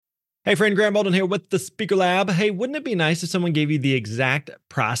Hey friend, Graham Baldwin here with the Speaker Lab. Hey, wouldn't it be nice if someone gave you the exact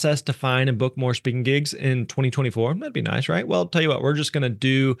process to find and book more speaking gigs in 2024? That'd be nice, right? Well, I'll tell you what, we're just going to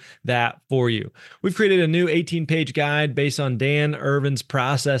do that for you. We've created a new 18-page guide based on Dan Irvin's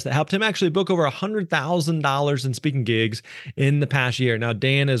process that helped him actually book over $100,000 in speaking gigs in the past year. Now,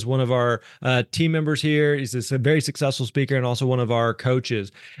 Dan is one of our team members here. He's a very successful speaker and also one of our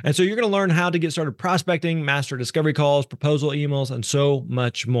coaches. And so you're going to learn how to get started prospecting, master discovery calls, proposal emails, and so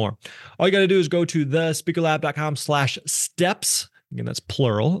much more. All you got to do is go to thespeakerlab.com/steps. Again, that's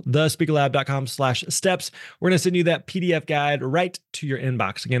plural, thespeakerlab.com/steps. We're going to send you that PDF guide right to your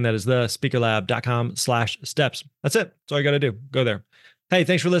inbox. Again, that is thespeakerlab.com/steps. That's it. That's all you got to do. Go there. Hey,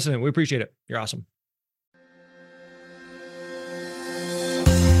 thanks for listening. We appreciate it. You're awesome.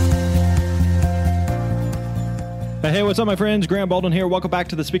 Hey, what's up, my friends? Graham Baldwin here. Welcome back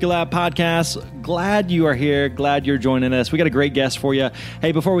to the Speaker Lab podcast. Glad you are here. Glad you're joining us. We got a great guest for you.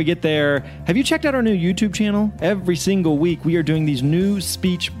 Hey, before we get there, have you checked out our new YouTube channel? Every single week, we are doing these new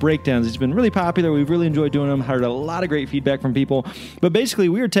speech breakdowns. It's been really popular. We've really enjoyed doing them. Heard a lot of great feedback from people. But basically,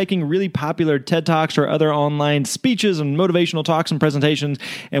 we are taking really popular TED Talks or other online speeches and motivational talks and presentations,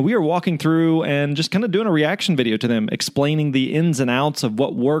 and we are walking through and just kind of doing a reaction video to them, explaining the ins and outs of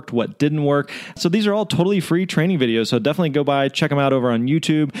what worked, what didn't work. So these are all totally free training videos. So definitely go by, check them out over on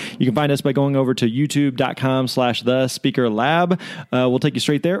YouTube. You can find us by going over to youtube.com/thespeakerlab. We'll take you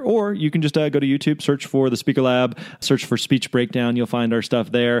straight there, or you can just go to YouTube, search for the Speaker Lab, search for speech breakdown. You'll find our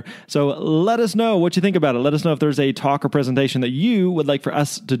stuff there. So let us know what you think about it. Let us know if there's a talk or presentation that you would like for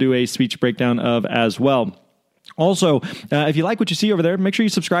us to do a speech breakdown of as well. Also, if you like what you see over there, make sure you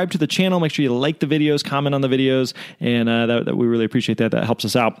subscribe to the channel. Make sure you like the videos, comment on the videos, and that we really appreciate that. That helps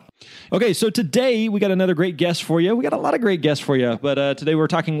us out. Okay, so today we got another great guest for you. We got a lot of great guests for you, but today we're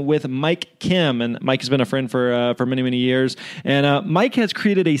talking with Mike Kim, and Mike has been a friend for many, many years. And Mike has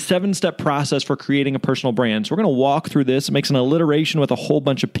created a 7-step process for creating a personal brand. So we're going to walk through this. It makes an alliteration with a whole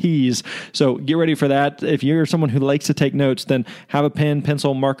bunch of P's. So get ready for that. If you're someone who likes to take notes, then have a pen,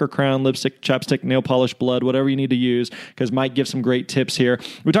 pencil, marker, crayon, lipstick, chapstick, nail polish, blood, whatever you need to use, because Mike gives some great tips here.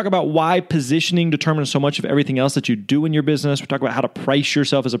 We talk about why positioning determines so much of everything else that you do in your business. We talk about how to price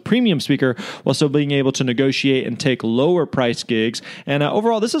yourself as a premium speaker while still being able to negotiate and take lower price gigs. And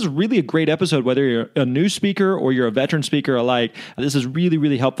overall, this is really a great episode, whether you're a new speaker or you're a veteran speaker alike. This is really,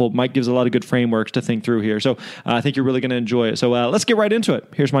 really helpful. Mike gives a lot of good frameworks to think through here. So I think you're really going to enjoy it. So let's get right into it.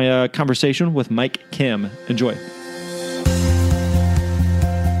 Here's my conversation with Mike Kim. Enjoy.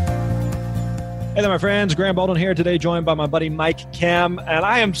 Hey there, my friends. Graham Baldwin here today, joined by my buddy Mike Kim. And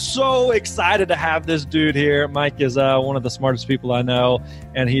I am so excited to have this dude here. Mike is one of the smartest people I know,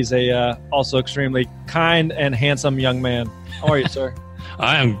 and he's a also extremely kind and handsome young man. How are you, sir?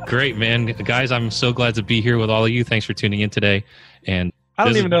 I am great, man. Guys, I'm so glad to be here with all of you. Thanks for tuning in today. And I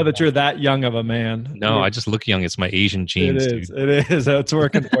don't even know that you're that young of a man. No, I just look young. It's my Asian genes. It is. It's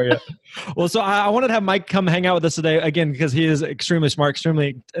working for you. Well, so I wanted to have Mike come hang out with us today, again, because he is extremely smart,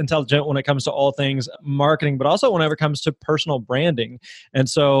 extremely intelligent when it comes to all things marketing, but also whenever it comes to personal branding. And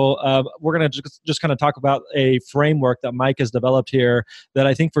so we're going to just kind of talk about a framework that Mike has developed here that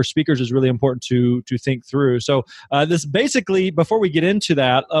I think for speakers is really important to think through. So this basically, before we get into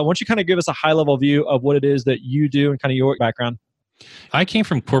that, why don't you kind of give us a high-level view of what it is that you do and kind of your background? I came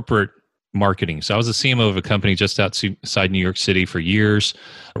from corporate marketing. So I was a CMO of a company just outside New York City for years.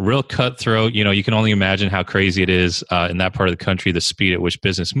 Real cutthroat. You can only imagine how crazy it is in that part of the country, the speed at which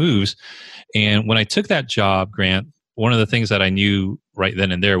business moves. And when I took that job, Grant, one of the things that I knew right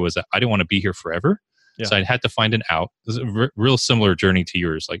then and there was that I didn't want to be here forever. Yeah. So I had to find an out. It was a real similar journey to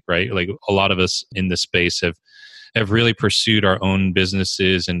yours, right? Like a lot of us in this space have really pursued our own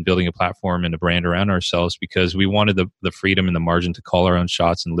businesses and building a platform and a brand around ourselves because we wanted the freedom and the margin to call our own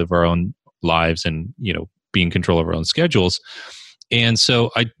shots and live our own lives and, be in control of our own schedules. And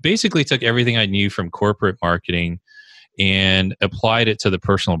so I basically took everything I knew from corporate marketing and applied it to the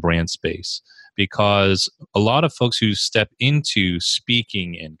personal brand space, because a lot of folks who step into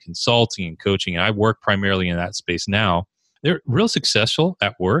speaking and consulting and coaching, and I work primarily in that space now, they're real successful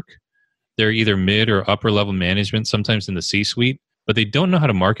at work. They're either mid or upper level management, sometimes in the C-suite, but they don't know how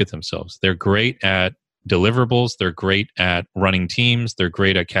to market themselves. They're great at deliverables. They're great at running teams. They're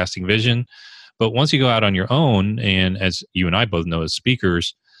great at casting vision. But once you go out on your own, and as you and I both know as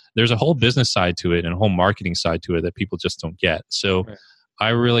speakers, there's a whole business side to it and a whole marketing side to it that people just don't get. So right. I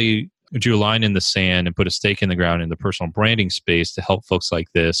really drew a line in the sand and put a stake in the ground in the personal branding space to help folks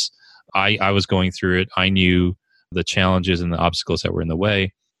like this. I was going through it. I knew the challenges and the obstacles that were in the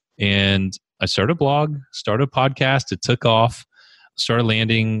way. And I started a blog, started a podcast. It took off, started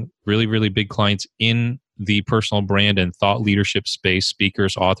landing really, really big clients in the personal brand and thought leadership space,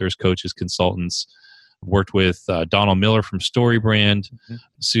 speakers, authors, coaches, consultants. Worked with Donald Miller from StoryBrand,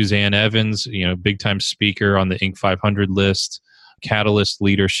 Suzanne Evans, big time speaker on the Inc. 500 list, Catalyst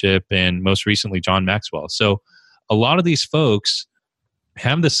Leadership, and most recently John Maxwell. So a lot of these folks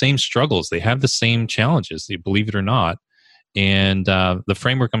have the same struggles. They have the same challenges, believe it or not. And the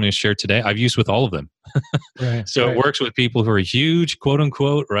framework I'm going to share today, I've used with all of them. Right, so It works with people who are huge, quote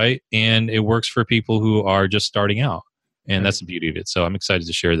unquote, right? And it works for people who are just starting out. And that's the beauty of it. So I'm excited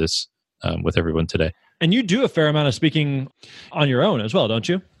to share this with everyone today. And you do a fair amount of speaking on your own as well, don't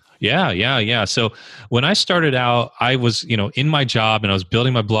you? Yeah. So when I started out, I was, in my job and I was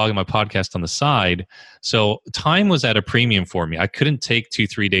building my blog and my podcast on the side. So time was at a premium for me. I couldn't take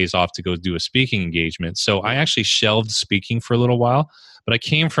 2-3 days off to go do a speaking engagement. So I actually shelved speaking for a little while, but I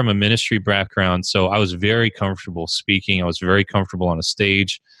came from a ministry background. So I was very comfortable speaking. I was very comfortable on a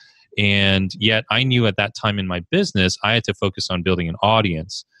stage. And yet I knew at that time in my business, I had to focus on building an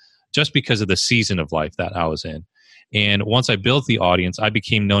audience just because of the season of life that I was in. And once I built the audience, I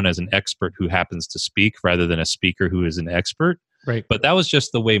became known as an expert who happens to speak rather than a speaker who is an expert. Right. But that was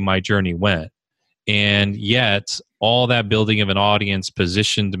just the way my journey went. And yet, all that building of an audience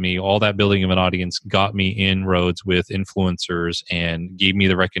positioned me, all that building of an audience got me inroads with influencers and gave me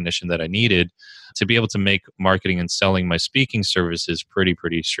the recognition that I needed to be able to make marketing and selling my speaking services pretty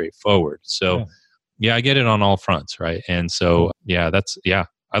straightforward. So, yeah, I get it on all fronts, right? And so,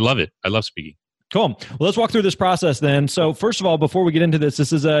 I love it. I love speaking. Cool. Well, let's walk through this process then. So first of all, before we get into this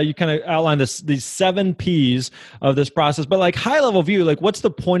is you kind of outlined these 7 Ps of this process, but like high level view, like what's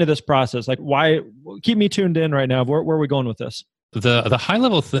the point of this process? Like why, keep me tuned in right now. Where are we going with this? The high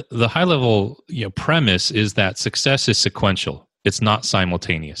level premise is that success is sequential. It's not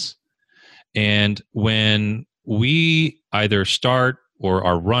simultaneous. And when we either start or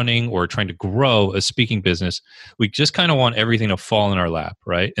are running or trying to grow a speaking business, we just kind of want everything to fall in our lap,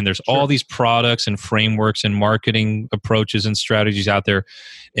 right? And there's all these products and frameworks and marketing approaches and strategies out there.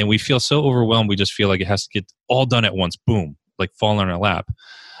 And we feel so overwhelmed, we just feel like it has to get all done at once, boom, like fall in our lap.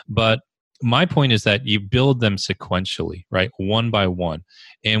 But my point is that you build them sequentially, right? One by one.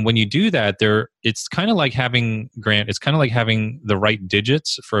 And when you do that, it's kind of like having, Grant, it's kind of like having the right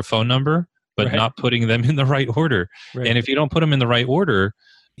digits for a phone number, but not putting them in the right order. Right. And if you don't put them in the right order,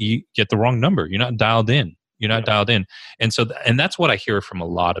 you get the wrong number. You're not dialed in. And so, and that's what I hear from a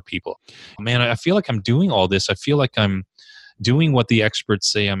lot of people. Man, I feel like I'm doing all this. I feel like I'm doing what the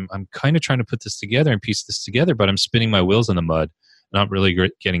experts say. I'm kind of trying to put this together and piece this together, but I'm spinning my wheels in the mud, not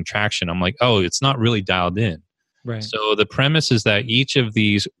really getting traction. I'm like, oh, it's not really dialed in. Right. So the premise is that each of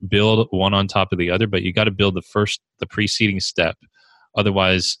these build one on top of the other, but you got to build the preceding step.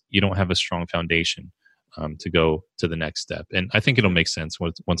 Otherwise, you don't have a strong foundation to go to the next step. And I think it'll make sense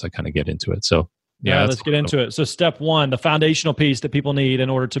once I kind of get into it. So, let's get into it. So step 1, the foundational piece that people need in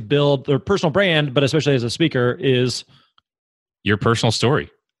order to build their personal brand, but especially as a speaker, is your personal story.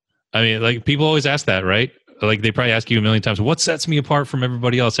 I mean, like people always ask that, right? Like they probably ask you a million times, what sets me apart from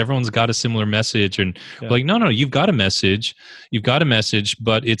everybody else? Everyone's got a similar message. And like, no, you've got a message,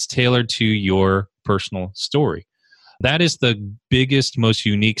 but it's tailored to your personal story. That is the biggest, most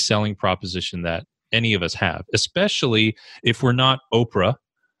unique selling proposition that any of us have, especially if we're not Oprah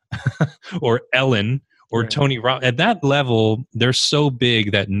or Ellen or Tony Robbins. At that level, they're so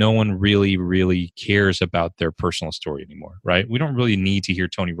big that no one really cares about their personal story anymore, right? We don't really need to hear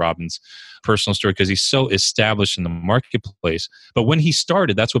Tony Robbins' personal story because he's so established in the marketplace. But when he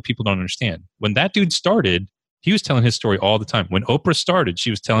started, that's what people don't understand. When that dude started, he was telling his story all the time. When Oprah started,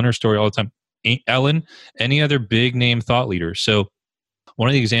 she was telling her story all the time. Ellen, any other big name thought leader. So one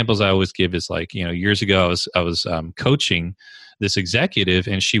of the examples I always give is like, years ago I was coaching this executive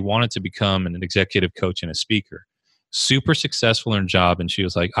and she wanted to become an executive coach and a speaker. Super successful in her job. And she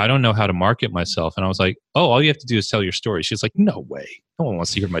was like, I don't know how to market myself. And I was like, oh, all you have to do is tell your story. She's like, no way. No one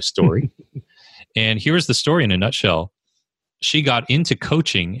wants to hear my story. And here's the story in a nutshell. She got into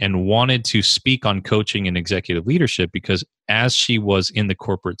coaching and wanted to speak on coaching and executive leadership because as she was in the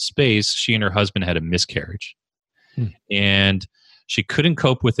corporate space, she and her husband had a miscarriage. And she couldn't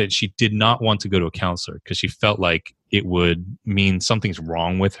cope with it. She did not want to go to a counselor because she felt like it would mean something's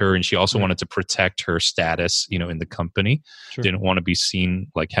wrong with her. And she also wanted to protect her status, in the company. Didn't want to be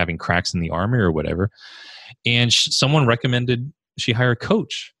seen like having cracks in the armor or whatever. And someone recommended she hire a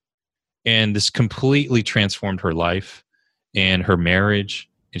coach. And this completely transformed her life and her marriage,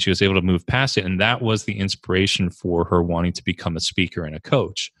 and she was able to move past it. And that was the inspiration for her wanting to become a speaker and a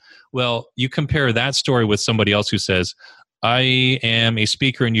coach. Well, you compare that story with somebody else who says, I am a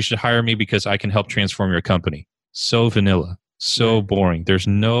speaker and you should hire me because I can help transform your company. So vanilla, so boring. There's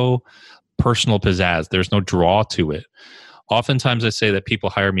no personal pizzazz. There's no draw to it. Oftentimes I say that people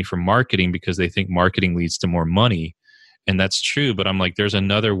hire me for marketing because they think marketing leads to more money. And that's true. But I'm like, there's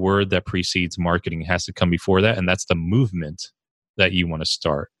another word that precedes marketing. It has to come before that. And that's the movement that you want to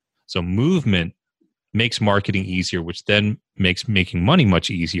start. So movement makes marketing easier, which then makes making money much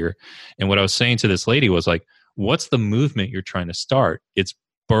easier. And what I was saying to this lady was like, what's the movement you're trying to start? It's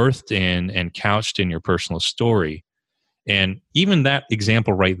birthed in and couched in your personal story. And even that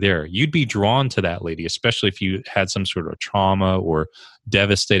example right there, you'd be drawn to that lady, especially if you had some sort of trauma or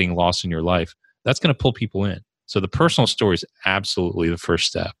devastating loss in your life. That's going to pull people in. So the personal story is absolutely the first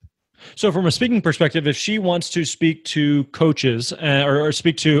step. So from a speaking perspective, if she wants to speak to coaches or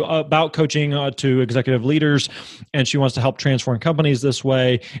speak to about coaching to executive leaders, and she wants to help transform companies this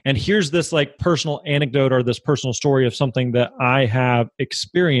way, and here's this like personal anecdote or this personal story of something that I have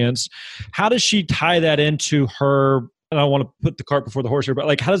experienced, how does she tie that into her, and I don't want to put the cart before the horse here, but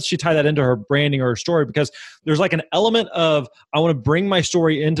like, how does she tie that into her branding or her story? Because there's like an element of, I want to bring my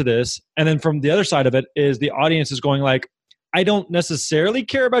story into this. And then from the other side of it is the audience is going like, I don't necessarily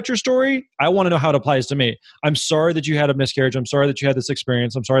care about your story. I want to know how it applies to me. I'm sorry that you had a miscarriage. I'm sorry that you had this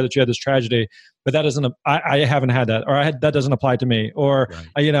experience. I'm sorry that you had this tragedy, but that doesn't, I haven't had that, or that doesn't apply to me. Or,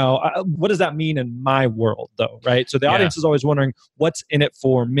 right. What does that mean in my world though? Right. So the audience is always wondering what's in it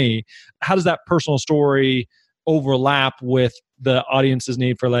for me. How does that personal story overlap with the audience's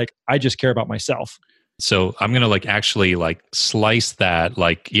need for like, I just care about myself? So I'm going to actually slice that,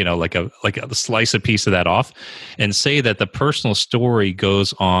 slice a piece of that off and say that the personal story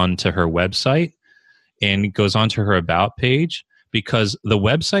goes on to her website and goes on to her about page, because the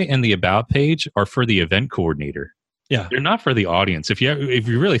website and the about page are for the event coordinator. Yeah. They're not for the audience. If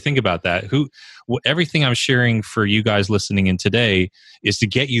you really think about that, everything I'm sharing for you guys listening in today is to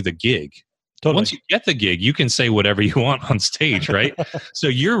get you the gig. Totally. Once you get the gig, you can say whatever you want on stage, right? So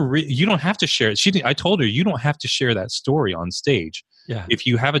you don't have to share it. I told her you don't have to share that story on stage. Yeah. If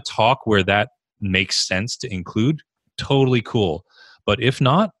you have a talk where that makes sense to include, totally cool. But if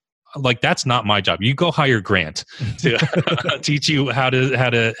not, that's not my job. You go hire Grant to teach you how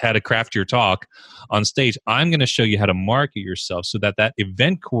to craft your talk on stage. I'm going to show you how to market yourself so that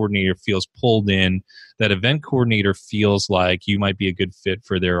event coordinator feels pulled in. That event coordinator feels like you might be a good fit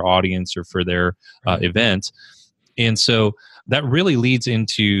for their audience or for their event. And so that really leads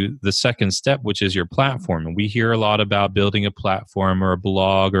into the second step, which is your platform. And we hear a lot about building a platform or a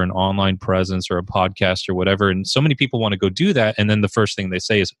blog or an online presence or a podcast or whatever. And so many people want to go do that. And then the first thing they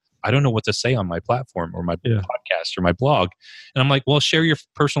say is, I don't know what to say on my platform or my podcast or my blog. And I'm like, well, share your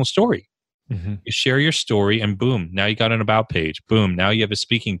personal story. Mm-hmm. You share your story and boom, now you got an about page. Boom, now you have a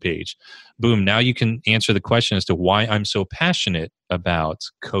speaking page. Boom, now you can answer the question as to why I'm so passionate about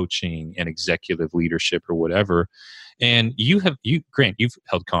coaching and executive leadership or whatever. And Grant, you've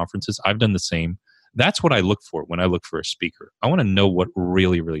held conferences. I've done the same. That's what I look for when I look for a speaker. I want to know what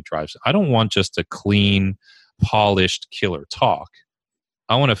really, really drives it. I don't want just a clean, polished killer talk.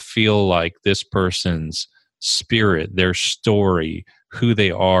 I want to feel like this person's spirit, their story, who they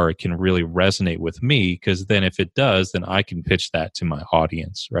are can really resonate with me, because then if it does, then I can pitch that to my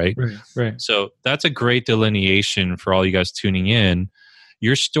audience, right? Right. So that's a great delineation for all you guys tuning in.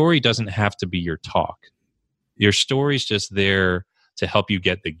 Your story doesn't have to be your talk. Your story's just there to help you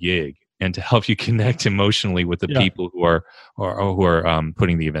get the gig and to help you connect emotionally with the people who are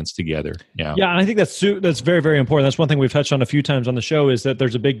putting the events together. Yeah, and I think that's very, very important. That's one thing we've touched on a few times on the show, is that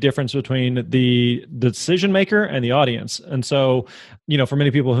there's a big difference between the decision maker and the audience. And so, for many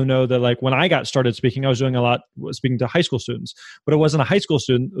people who know that, when I got started speaking, I was doing a lot speaking to high school students, but it wasn't a high school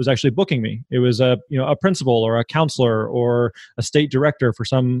student. It was actually booking me. It was a principal or a counselor or a state director for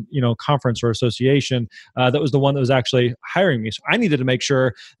some, conference or association. That was the one that was actually hiring me. So I needed to make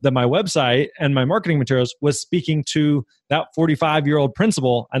sure that my website and my marketing materials was speaking to that 45-year-old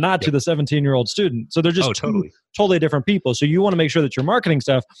principal and not to the 17-year-old student. So they're just totally different people. So you want to make sure that your marketing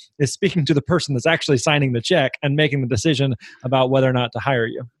stuff is speaking to the person that's actually signing the check and making the decision about whether or not to hire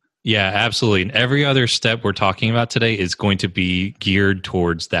you. Yeah, absolutely. And every other step we're talking about today is going to be geared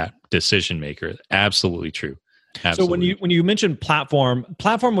towards that decision maker. Absolutely true. Absolutely. So when you mention platform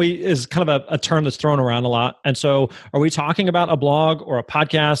is kind of a term that's thrown around a lot. And so are we talking about a blog or a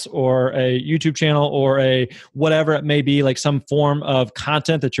podcast or a YouTube channel or a whatever it may be, like some form of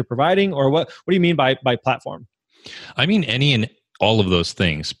content that you're providing? Or what do you mean by platform? I mean any and all of those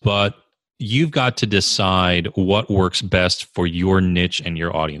things, but you've got to decide what works best for your niche and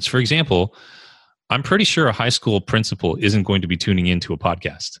your audience. For example, I'm pretty sure a high school principal isn't going to be tuning into a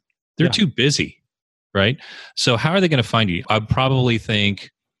podcast. They're too busy. Right? So how are they going to find you? I'd probably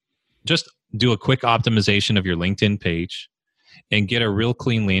think just do a quick optimization of your LinkedIn page and get a real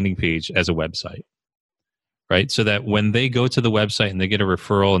clean landing page as a website, right? So that when they go to the website and they get a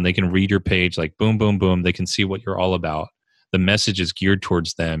referral and they can read your page, like boom, boom, boom, they can see what you're all about. The message is geared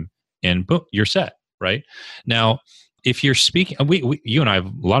towards them, and boom, you're set, right? Now, if you're speaking, you and I have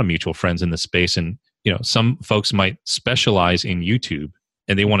a lot of mutual friends in this space, and some folks might specialize in YouTube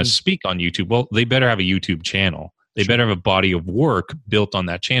and they want to speak on YouTube. Well, they better have a YouTube channel. They better have a body of work built on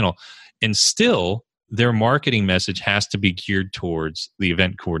that channel. And still, their marketing message has to be geared towards the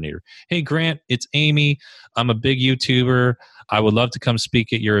event coordinator. Hey, Grant, it's Amy. I'm a big YouTuber. I would love to come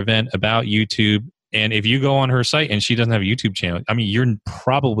speak at your event about YouTube. And if you go on her site and she doesn't have a YouTube channel, I mean, you're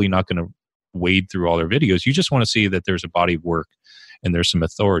probably not going to wade through all their videos. You just want to see that there's a body of work and there's some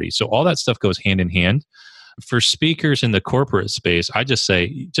authority. So all that stuff goes hand in hand. For speakers in the corporate space, I just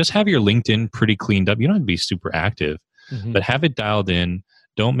say, just have your LinkedIn pretty cleaned up. You don't have to be super active, but have it dialed in.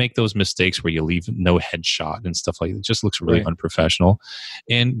 Don't make those mistakes where you leave no headshot and stuff like that. It just looks really unprofessional.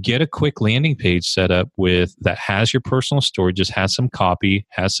 And get a quick landing page set up that has your personal story, just has some copy,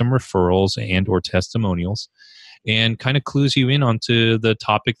 has some referrals and or testimonials, and kind of clues you in onto the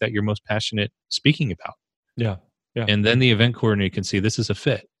topic that you're most passionate speaking about. Yeah. And then the event coordinator can see this is a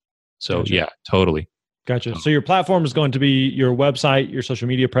fit. So Gotcha. Yeah, totally. Gotcha. So your platform is going to be your website, your social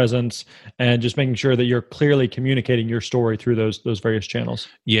media presence, and just making sure that you're clearly communicating your story through those various channels.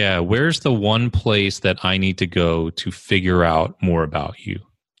 Yeah. Where's the one place that I need to go to figure out more about you?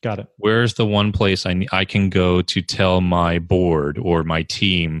 Got it. Where's the one place I can go to tell my board or my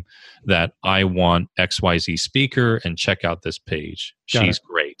team that I want XYZ speaker and check out this page? She's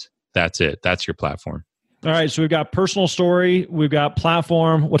great. That's it. That's your platform. All right. So we've got personal story. We've got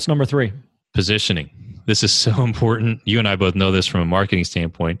platform. What's number 3? Positioning. This is so important. You and I both know this from a marketing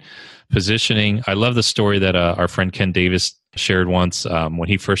standpoint. Positioning. I love the story that our friend Ken Davis shared once when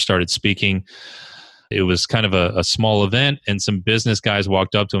he first started speaking. It was kind of a small event, and some business guys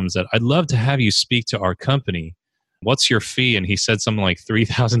walked up to him and said, "I'd love to have you speak to our company. What's your fee?" And he said something like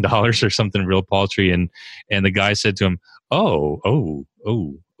 $3,000 or something real paltry. And the guy said to him, Oh,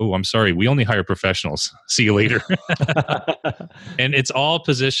 I'm sorry. We only hire professionals. See you later. And it's all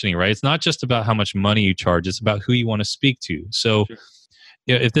positioning, right? It's not just about how much money you charge. It's about who you want to speak to. So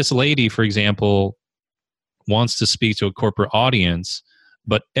if this lady, for example, wants to speak to a corporate audience,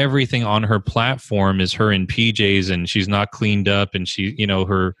 but everything on her platform is her in PJs and she's not cleaned up, and she,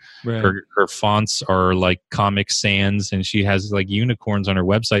 her fonts are like Comic Sans, and she has like unicorns on her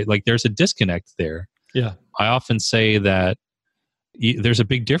website. Like, there's a disconnect there. Yeah. I often say that there's a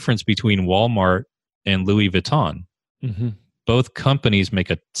big difference between Walmart and Louis Vuitton. Both companies make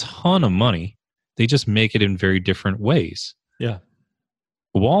a ton of money. They just make it in very different ways. Yeah.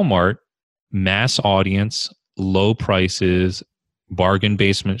 Walmart, mass audience, low prices, bargain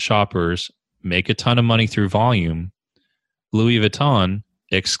basement shoppers, make a ton of money through volume. Louis Vuitton,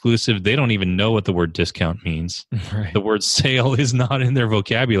 exclusive. They don't even know what the word discount means. Right. The word sale is not in their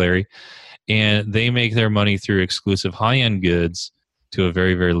vocabulary. And they make their money through exclusive high-end goods to a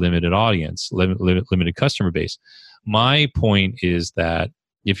very, very limited audience, limited customer base. My point is that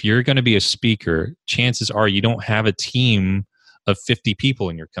if you're going to be a speaker, chances are you don't have a team of 50 people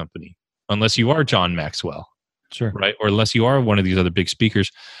in your company, unless you are John Maxwell. Sure. Right? Or unless you are one of these other big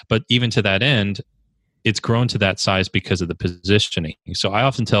speakers. But even to that end, it's grown to that size because of the positioning. So I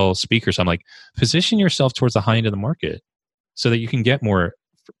often tell speakers, I'm like, position yourself towards the high end of the market so that you can get more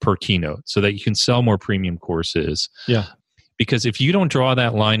per keynote, so that you can sell more premium courses. Yeah. Because if you don't draw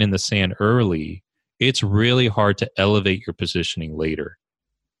that line in the sand early, it's really hard to elevate your positioning later.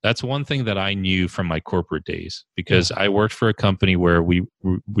 That's one thing that I knew from my corporate days, because I worked for a company where we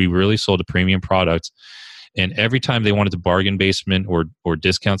really sold a premium product. And every time they wanted to bargain basement or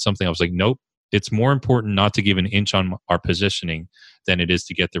discount something, I was like, nope, it's more important not to give an inch on our positioning than it is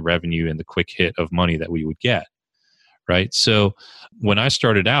to get the revenue and the quick hit of money that we would get. Right. So when I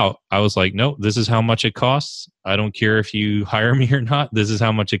started out, I was like, no, this is how much it costs. I don't care if you hire me or not. This is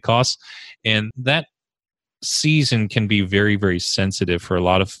how much it costs. And that season can be very, very sensitive for a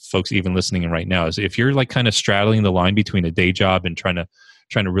lot of folks even listening in right now. Is if you're like kind of straddling the line between a day job and trying to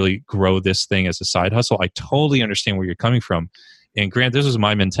really grow this thing as a side hustle, I totally understand where you're coming from. And Grant, this was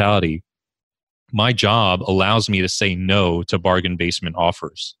my mentality. My job allows me to say no to bargain basement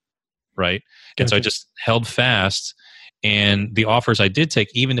offers. Right. And so I just held fast. And the offers I did take,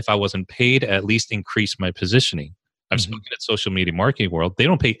 even if I wasn't paid, at least increased my positioning. I've spoken at Social Media Marketing World. They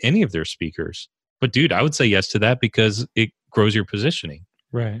don't pay any of their speakers. But dude, I would say yes to that because it grows your positioning.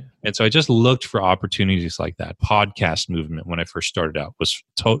 Right. And so I just looked for opportunities like that. Podcast movement, when I first started out, was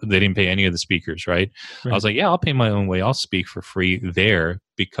they didn't pay any of the speakers, right? I was like, yeah, I'll pay my own way. I'll speak for free there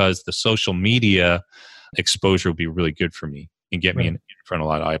because the social media exposure will be really good for me. and get me in front of a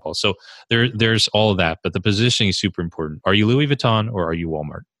lot of eyeballs. So there's all of that, but the positioning is super important. Are you Louis Vuitton or are you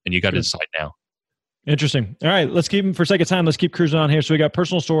Walmart? And you got to decide now. Interesting. All right, let's keep, for sake of time, let's keep cruising on here. So we got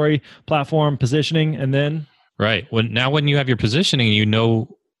personal story, platform, positioning, and then? Right. When you have your positioning, you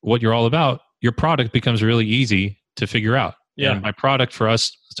know what you're all about, your product becomes really easy to figure out. Yeah. And my product for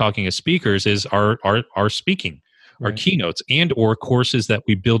us talking as speakers is our speaking, our keynotes, and or courses that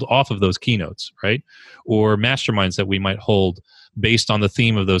we build off of those keynotes, right? Or masterminds that we might hold based on the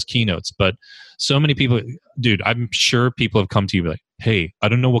theme of those keynotes. But so many people, dude, I'm sure people have come to you like, hey, I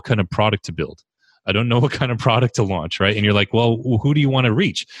don't know what kind of product to build. I don't know what kind of product to launch, right? And you're like, well, who do you want to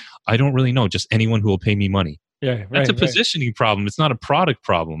reach? I don't really know. Just anyone who will pay me money. Yeah, right. That's a positioning problem. It's not a product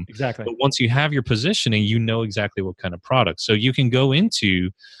problem. Exactly. But once you have your positioning, you know exactly what kind of product. So you can go into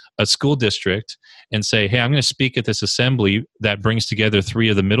a school district and say, hey, I'm going to speak at this assembly that brings together 3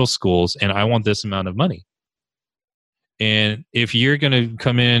 of the middle schools, and I want this amount of money. And if you're going to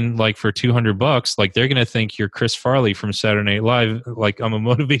come in like for $200, like they're going to think you're Chris Farley from Saturday Night Live, like I'm a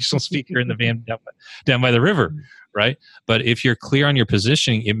motivational speaker in the van down by the river, right? But if you're clear on your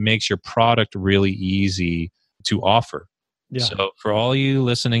positioning, it makes your product really easy to offer. Yeah. So for all you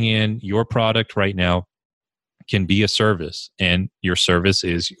listening in, your product right now can be a service, and your service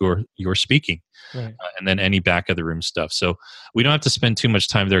is your speaking, right. And then any back of the room stuff. So we don't have to spend too much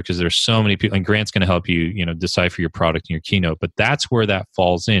time there because there's so many people, and Grant's going to help you, decipher your product and your keynote. But that's where that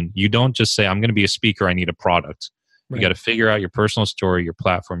falls in. You don't just say, I'm going to be a speaker, I need a product. Right. You got to figure out your personal story, your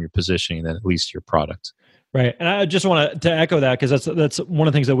platform, your positioning, and then at least your product. Right. And I just want to echo that, because that's one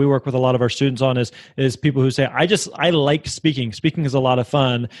of the things that we work with a lot of our students on is people who say, I like speaking. Speaking is a lot of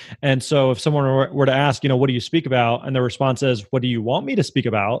fun. And so if someone were to ask, what do you speak about? And the response is, what do you want me to speak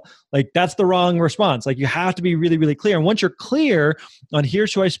about? Like, that's the wrong response. Like, you have to be really, really clear. And once you're clear on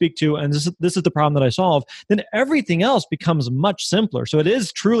here's who I speak to, and this is the problem that I solve, then everything else becomes much simpler. So it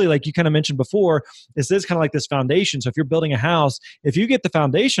is truly, like you kind of mentioned before, this is kind of like this foundation. So if you're building a house, if you get the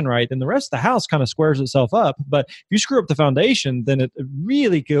foundation right, then the rest of the house kind of squares itself up. But if you screw up the foundation, then it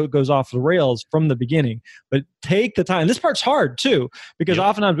really goes off the rails from the beginning. But take the time. This part's hard too, because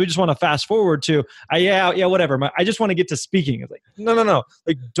oftentimes we just want to fast forward to, whatever. I just want to get to speaking. It's like, no.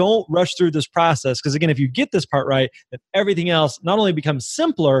 Like, don't rush through this process, because again, if you get this part right, then everything else not only becomes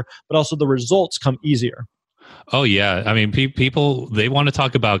simpler, but also the results come easier. Oh, yeah. I mean, people, they want to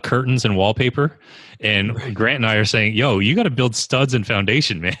talk about curtains and wallpaper. And Grant and I are saying, yo, you got to build studs and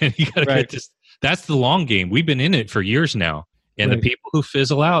foundation, man. You got to get this. That's the long game. We've been in it for years now. And the people who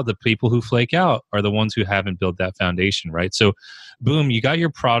fizzle out, the people who flake out are the ones who haven't built that foundation, right? So, boom, you got your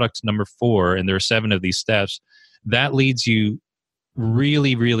product number 4, and there are 7 of these steps. That leads you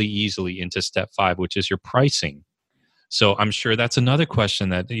really, really easily into step 5, which is your pricing. So I'm sure that's another question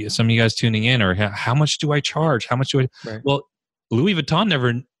that some of you guys tuning in are, how much do I charge? How much do I? Right. Well, Louis Vuitton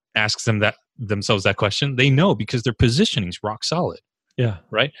never asks themselves that question. They know, because their positioning is rock solid. Yeah.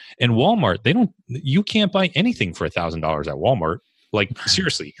 Right. And Walmart, you can't buy anything for $1,000 at Walmart. Like,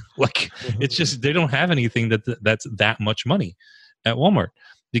 seriously, like it's just, they don't have anything that's that much money at Walmart,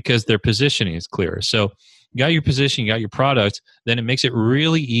 because their positioning is clear. So you got your position, you got your product, then it makes it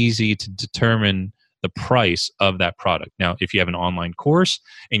really easy to determine the price of that product. Now, if you have an online course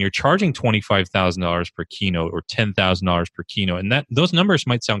and you're charging $25,000 per keynote or $10,000 per keynote, and those numbers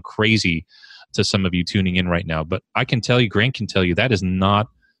might sound crazy to some of you tuning in right now, but I can tell you, Grant can tell you, that is not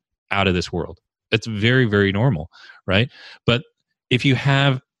out of this world. It's very, very normal, right? But if you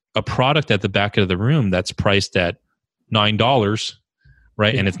have a product at the back of the room that's priced at $9,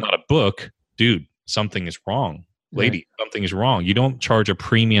 right, and it's not a book, dude, something is wrong. Lady, something is wrong. You don't charge a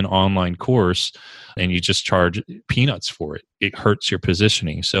premium online course and you just charge peanuts for it. It hurts your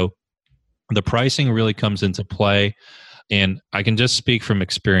positioning. So the pricing really comes into play. And I can just speak from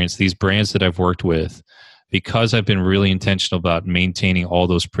experience, these brands that I've worked with, because I've been really intentional about maintaining all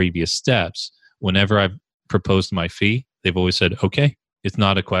those previous steps, whenever I've proposed my fee, they've always said, okay, it's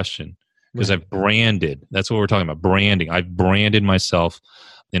not a question. Because I've branded, that's what we're talking about, branding. I've branded myself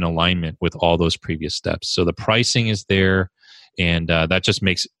in alignment with all those previous steps. So the pricing is there, and that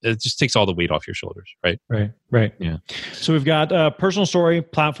just takes all the weight off your shoulders, right? Right. Yeah. So we've got personal story,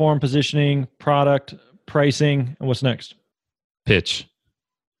 platform, positioning, product, pricing, and what's next? Pitch.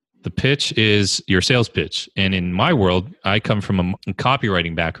 The pitch is your sales pitch. And in my world, I come from a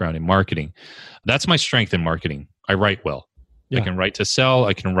copywriting background in marketing. That's my strength in marketing. I write well. Yeah. I can write to sell.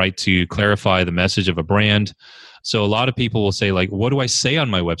 I can write to clarify the message of a brand. So a lot of people will say, like, what do I say on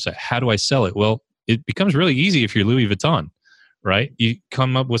my website? How do I sell it? Well, it becomes really easy if you're Louis Vuitton, right? You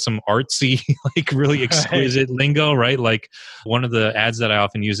come up with some artsy, like really exquisite lingo, right? Like one of the ads that I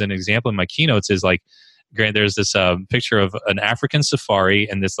often use as an example in my keynotes is like, Grant, there's this picture of an African safari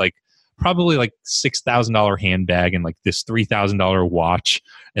and this like probably like $6,000 handbag and like this $3,000 watch,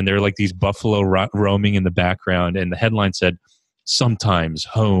 and there are like these buffalo roaming in the background, and the headline said, "Sometimes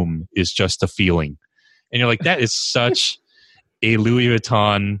home is just a feeling," and you're like, that is such a Louis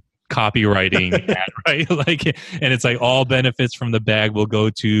Vuitton copywriting ad, right? Like, and it's like all benefits from the bag will go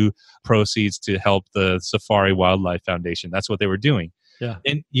to proceeds to help the Safari Wildlife Foundation. That's what they were doing. Yeah.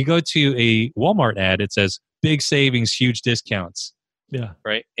 And you go to a Walmart ad, it says big savings, huge discounts. Yeah.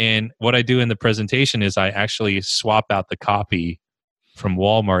 Right. And what I do in the presentation is I actually swap out the copy from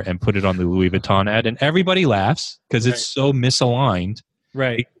Walmart and put it on the Louis Vuitton ad, and everybody laughs because it's so misaligned.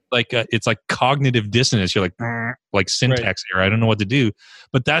 Right. Like it's like cognitive dissonance. You're like syntax error. I don't know what to do,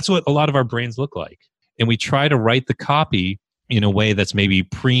 but that's what a lot of our brains look like. And we try to write the copy in a way that's maybe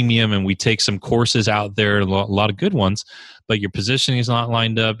premium, and we take some courses out there, a lot of good ones, but your positioning is not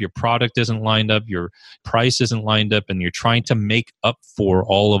lined up, your product isn't lined up, your price isn't lined up, and you're trying to make up for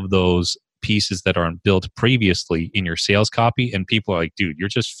all of those pieces that aren't built previously in your sales copy, and people are like, dude, you're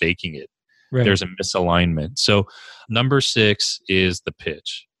just faking it. Right. There's a misalignment. So number 6 is the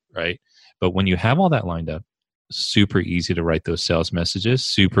pitch, right? But when you have all that lined up, super easy to write those sales messages,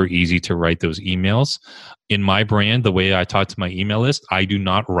 super easy to write those emails. In my brand, the way I talk to my email list, I do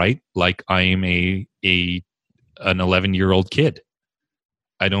not write like I am an 11-year-old kid.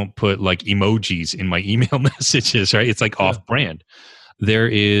 I don't put like emojis in my email messages, right? It's like off brand.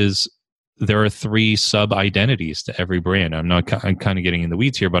 There are 3 sub identities to every brand. I'm kind of getting in the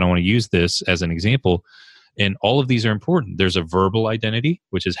weeds here, but I want to use this as an example. And all of these are important. There's a verbal identity,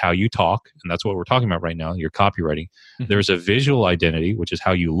 which is how you talk, and that's what we're talking about right now, your copywriting. Mm-hmm. There's a visual identity, which is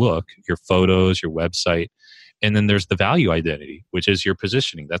how you look, your photos, your website. And then there's the value identity, which is your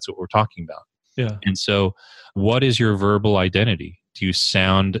positioning. That's what we're talking about. Yeah. And so what is your verbal identity? Do you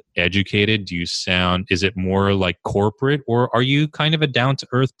sound educated? Is it more like corporate, or are you kind of a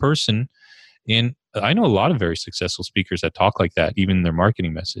down-to-earth person? And I know a lot of very successful speakers that talk like that, even in their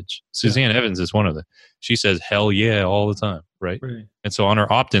marketing message. Suzanne Evans is one of them. She says, hell yeah, all the time, right? And so on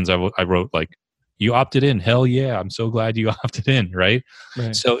her opt-ins, I wrote like, you opted in, hell yeah, I'm so glad you opted in, right?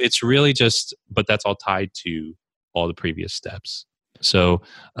 So it's really just, but that's all tied to all the previous steps. So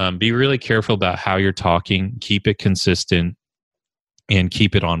be really careful about how you're talking, keep it consistent, and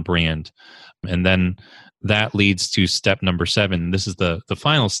keep it on brand. And then that leads to step number 7. This is the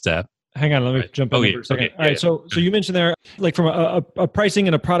final step. Hang on, let me jump in for a second. All right, so you mentioned there, like from a pricing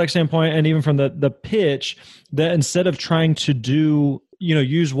and a product standpoint, and even from the pitch, that instead of trying to do,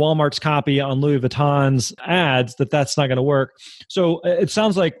 use Walmart's copy on Louis Vuitton's ads, that's not going to work. So it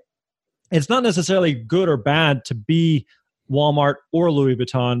sounds like it's not necessarily good or bad to be Walmart or Louis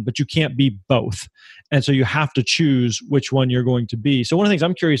Vuitton, but you can't be both. And so you have to choose which one you're going to be. So one of the things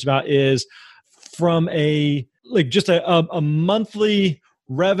I'm curious about is from just a monthly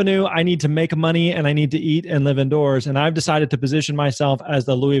revenue, I need to make money and I need to eat and live indoors. And I've decided to position myself as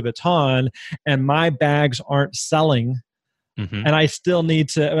the Louis Vuitton, and my bags aren't selling. Mm-hmm. And I still need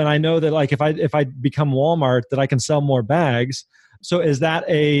to, and I know that like if I become Walmart, that I can sell more bags. So is that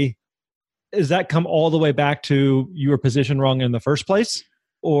come all the way back to you were positioned wrong in the first place?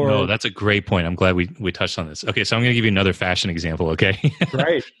 Or no, that's a great point. I'm glad we touched on this. Okay, so I'm going to give you another fashion example, okay?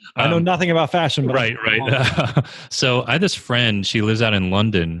 Right. I know nothing about fashion. But right. So I have this friend, she lives out in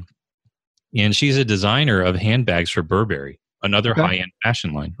London, and she's a designer of handbags for Burberry, another high-end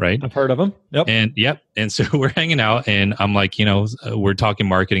fashion line, right? I've heard of them. Yep. And so we're hanging out, and I'm like, we're talking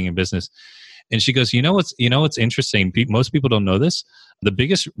marketing and business. And she goes, what's interesting? Most people don't know this. The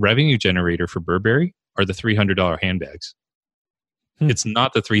biggest revenue generator for Burberry are the $300 handbags. It's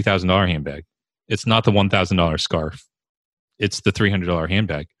not the $3,000 handbag. It's not the $1,000 scarf. It's the $300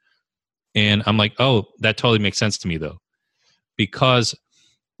 handbag. And I'm like, oh, that totally makes sense to me though. Because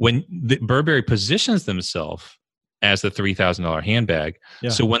when Burberry positions themselves as the $3,000 handbag,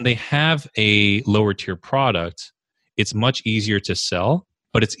 so when they have a lower tier product, it's much easier to sell,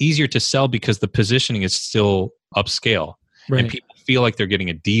 but it's easier to sell because the positioning is still upscale. Right. And people feel like they're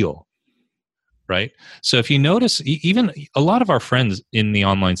getting a deal. Right. So if you notice, even a lot of our friends in the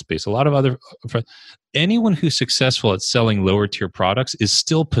online space, a lot of other friends, anyone who's successful at selling lower tier products is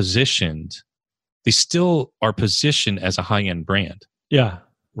still positioned. They still are positioned as a high end brand. Yeah.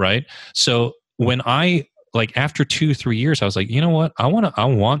 Right. So when after 2-3 years, I was like, you know what? I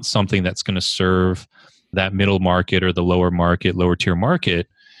want something that's going to serve that middle market or the lower tier market.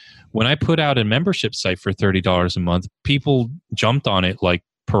 When I put out a membership site for $30 a month, people jumped on it like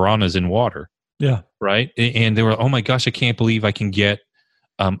piranhas in water. Yeah. Right. And they were, oh my gosh, I can't believe I can get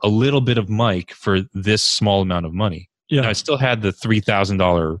a little bit of mic for this small amount of money. Yeah. And I still had the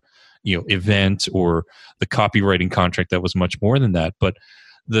 $3,000, event or the copywriting contract that was much more than that. But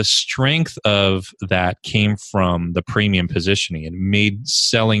the strength of that came from the premium positioning and made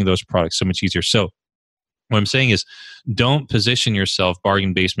selling those products so much easier. So what I'm saying is, don't position yourself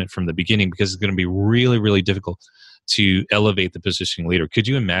bargain basement from the beginning, because it's going to be really, really difficult to elevate the positioning later. Could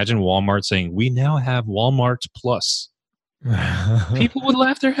you imagine Walmart saying, we now have Walmart Plus? People would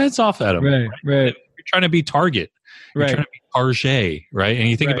laugh their heads off at them. Right. You're trying to be Target. You're Right. trying to be Target, right? And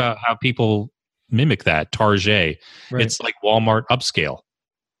you think about how people mimic that, Target. Right. It's like Walmart upscale.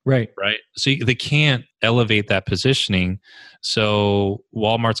 Right. So they can't elevate that positioning. So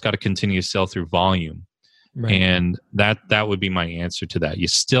Walmart's got to continue to sell through volume. Right. And that would be my answer to that. You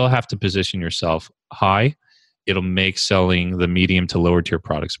still have to position yourself high. It'll make selling the medium to lower tier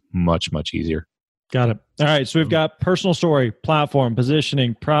products much, much easier. Got it. All right. So we've got personal story, platform,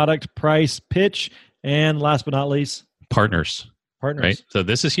 positioning, product, price, pitch, and last but not least, Partners. Right? So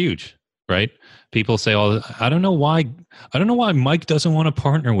this is huge, right? People say, "Oh, I don't know why Mike doesn't want to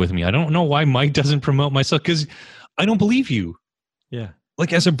partner with me. I don't know why Mike doesn't promote myself, because I don't believe you." Yeah.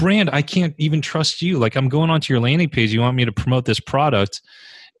 Like, as a brand, I can't even trust you. Like, I'm going onto your landing page. You want me to promote this product,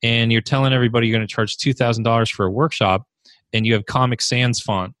 and you're telling everybody you're going to charge $2,000 for a workshop, and you have Comic Sans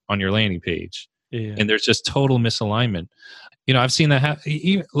font on your landing page. Yeah. And there's just total misalignment. I've seen that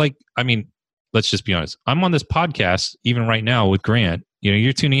let's just be honest. I'm on this podcast even right now with Grant.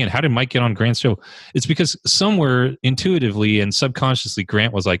 You're tuning in. How did Mike get on Grant's show? It's because somewhere intuitively and subconsciously,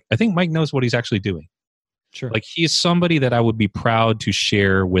 Grant was like, I think Mike knows what he's actually doing. Sure. Like, he is somebody that I would be proud to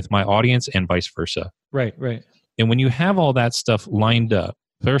share with my audience, and vice versa. Right. And when you have all that stuff lined up,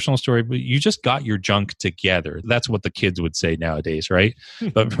 personal story, but you just got your junk together. That's what the kids would say nowadays, right?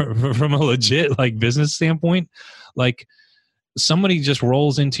 But from a legit business standpoint, somebody just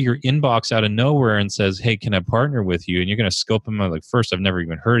rolls into your inbox out of nowhere and says, "Hey, can I partner with you?" And you're going to scope them out. First, I've never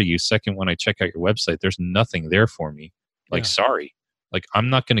even heard of you. Second, when I check out your website, there's nothing there for me. Sorry, I'm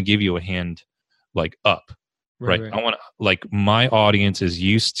not going to give you a hand up. Right. I want to, my audience is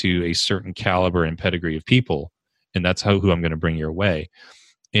used to a certain caliber and pedigree of people, and that's who I'm going to bring your way.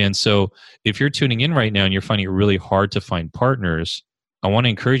 And so if you're tuning in right now and you're finding it really hard to find partners, I want to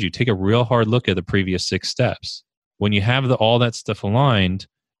encourage you, take a real hard look at the previous 6 steps. When you have all that stuff aligned,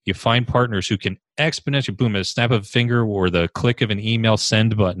 you find partners who can exponentially, boom, at a snap of a finger or the click of an email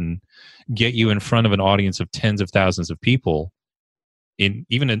send button, get you in front of an audience of tens of thousands of people. In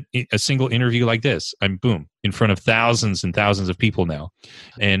even a single interview like this, I'm boom, in front of thousands and thousands of people now.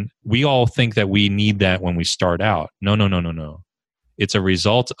 And we all think that we need that when we start out. No. It's a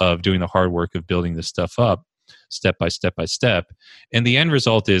result of doing the hard work of building this stuff up step by step by step. And the end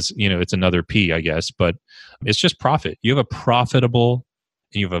result is, it's another P, I guess, but it's just profit. You have a profitable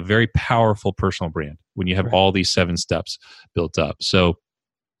and you have a very powerful personal brand when you have all these 7 steps built up. So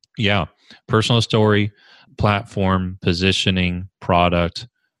yeah, personal story, platform, positioning, product,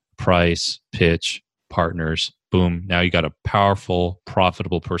 price, pitch, partners. Boom. Now you got a powerful,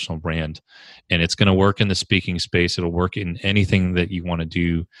 profitable personal brand, and it's going to work in the speaking space. It'll work in anything that you want to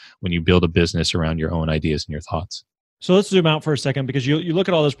do when you build a business around your own ideas and your thoughts. So let's zoom out for a second, because you look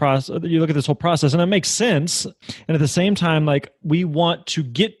at all this process, you look at this whole process, and it makes sense. And at the same time, we want to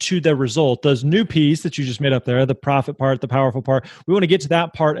get to the result, those new P's that you just made up there, the profit part, the powerful part. We want to get to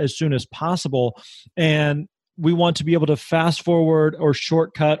that part as soon as possible. And we want to be able to fast forward or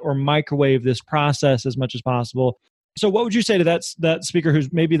shortcut or microwave this process as much as possible. So what would you say to that speaker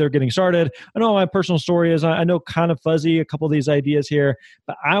who's maybe they're getting started? I know my personal story is, I know kind of fuzzy, a couple of these ideas here,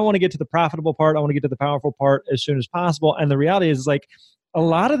 but I want to get to the profitable part. I want to get to the powerful part as soon as possible. And the reality is a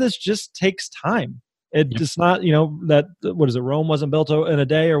lot of this just takes time. It's not, Rome wasn't built in a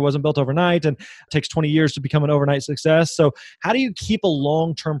day or wasn't built overnight, and it takes 20 years to become an overnight success. So how do you keep a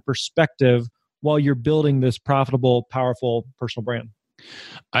long-term perspective while you're building this profitable, powerful personal brand?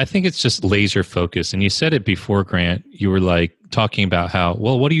 I think it's just laser focus. And you said it before, Grant. You were talking about how,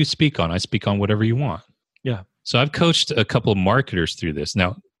 well, what do you speak on? I speak on whatever you want. Yeah. So I've coached a couple of marketers through this.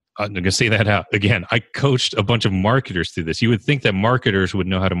 Now, I'm going to say that out again. I coached a bunch of marketers through this. You would think that marketers would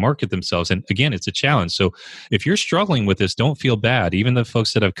know how to market themselves. And again, it's a challenge. So if you're struggling with this, don't feel bad. Even the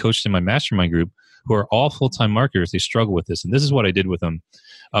folks that I've coached in my mastermind group who are all full-time marketers, they struggle with this. And this is what I did with them.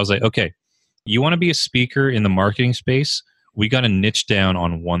 I was like, okay, you want to be a speaker in the marketing space? We got to niche down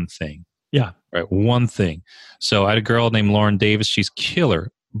on one thing. Yeah. Right. One thing. So I had a girl named Lauren Davis. She's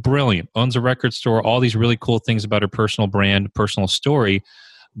killer, brilliant, owns a record store, all these really cool things about her personal brand, personal story.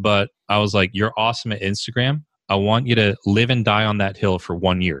 But I was like, you're awesome at Instagram. I want you to live and die on that hill for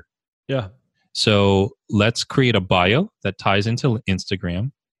 1 year. Yeah. So let's create a bio that ties into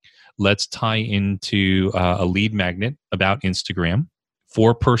Instagram. Let's tie into a lead magnet about Instagram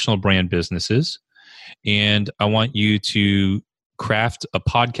for personal brand businesses. And I want you to craft a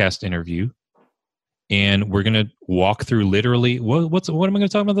podcast interview. And we're going to walk through literally what am I going to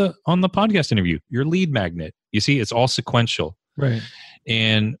talk about on the podcast interview? Your lead magnet. You see, it's all sequential. Right.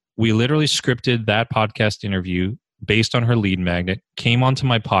 And we literally scripted that podcast interview based on her lead magnet, came onto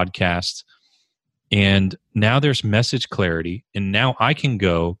my podcast, and now there's message clarity. And now I can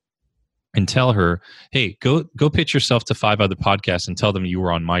go and tell her, hey, go pitch yourself to 5 other podcasts and tell them you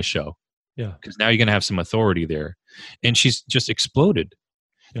were on my show. Yeah. Because now you're going to have some authority there. And she's just exploded.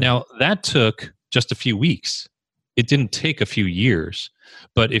 Yeah. Now, that took just a few weeks. It didn't take a few years.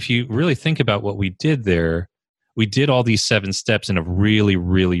 But if you really think about what we did there, we did all these 7 steps in a really,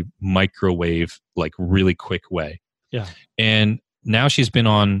 really microwave, like really quick way. Yeah. And now she's been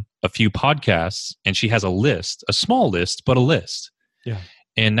on a few podcasts and she has a list, a small list, but a list. Yeah.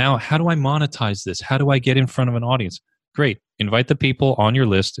 And now, how do I monetize this? How do I get in front of an audience? Great. Invite the people on your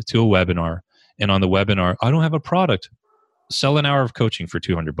list to a webinar. And on the webinar, I don't have a product. Sell an hour of coaching for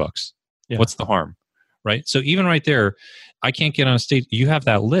 $200. Yeah. What's the harm? Right? So even right there, I can't get on a stage. You have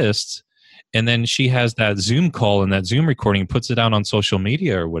that list. And then she has that Zoom call and that Zoom recording, puts it out on social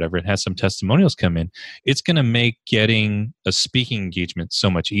media or whatever, and has some testimonials come in. It's going to make getting a speaking engagement so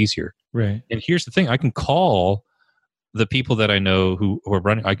much easier. Right. And here's the thing. I can call the people that I know who are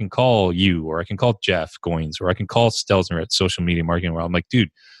running. I can call you, or I can call Jeff Goins, or I can call Stelzner at Social Media Marketing, where I'm like, dude,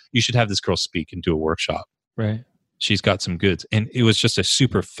 you should have this girl speak and do a workshop. Right. She's got some goods. And it was just a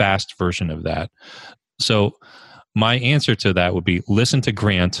super fast version of that. So my answer to that would be listen to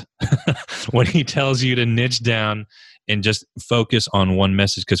Grant when he tells you to niche down and just focus on one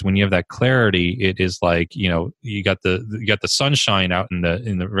message. Because when you have that clarity, it is like, you got the sunshine out in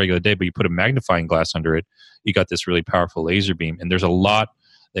the regular day, but you put a magnifying glass under it, you got this really powerful laser beam. And there's a lot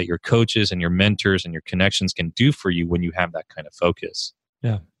that your coaches and your mentors and your connections can do for you when you have that kind of focus.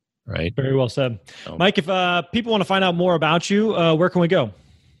 Yeah. Right. Very well said. So, Mike, if people want to find out more about you, where can we go?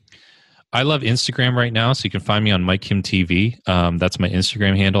 I love Instagram right now, so you can find me on Mike Kim TV. That's my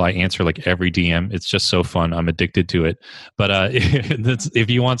Instagram handle. I answer like every DM. It's just so fun. I'm addicted to it. But if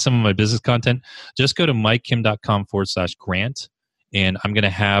you want some of my business content, just go to mikekim.com/grant. And I'm going to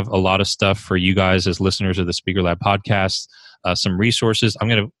have a lot of stuff for you guys as listeners of the Speaker Lab podcast, some resources. I'm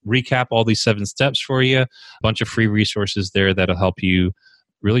going to recap all these 7 steps for you, a bunch of free resources there that'll help you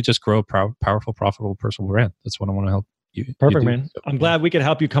really just grow a powerful, profitable personal brand. That's what I want to help you. Perfect, man. So, I'm glad we could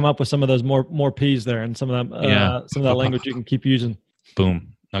help you come up with some of those more P's there, and some of that language you can keep using.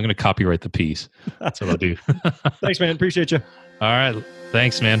 Boom. I'm going to copyright the P's. That's what I'll do. Thanks, man. Appreciate you. All right.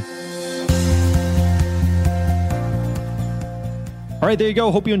 Thanks, man. All right, there you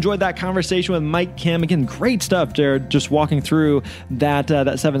go. Hope you enjoyed that conversation with Mike Kim. Again, great stuff, Jared, just walking through that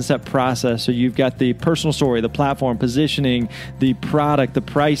 7-step process. So you've got the personal story, the platform, positioning, the product, the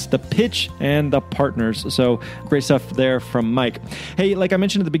price, the pitch, and the partners. So great stuff there from Mike. Hey, like I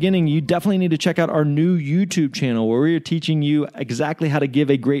mentioned at the beginning, you definitely need to check out our new YouTube channel where we're teaching you exactly how to give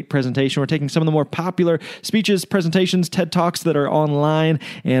a great presentation. We're taking some of the more popular speeches, presentations, TED Talks that are online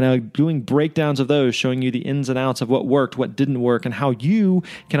and doing breakdowns of those, showing you the ins and outs of what worked, what didn't work, and how you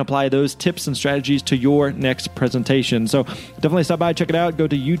can apply those tips and strategies to your next presentation. So definitely stop by, check it out. Go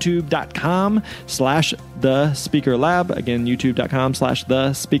to youtube.com/The Speaker Lab. Again,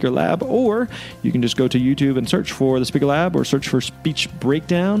 youtube.com/The Speaker Lab. Or you can just go to YouTube and search for The Speaker Lab or search for Speech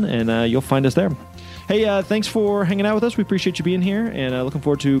Breakdown, and you'll find us there. Hey, thanks for hanging out with us. We appreciate you being here, and looking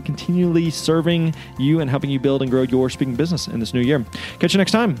forward to continually serving you and helping you build and grow your speaking business in this new year. Catch you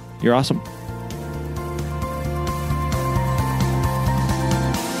next time. You're awesome.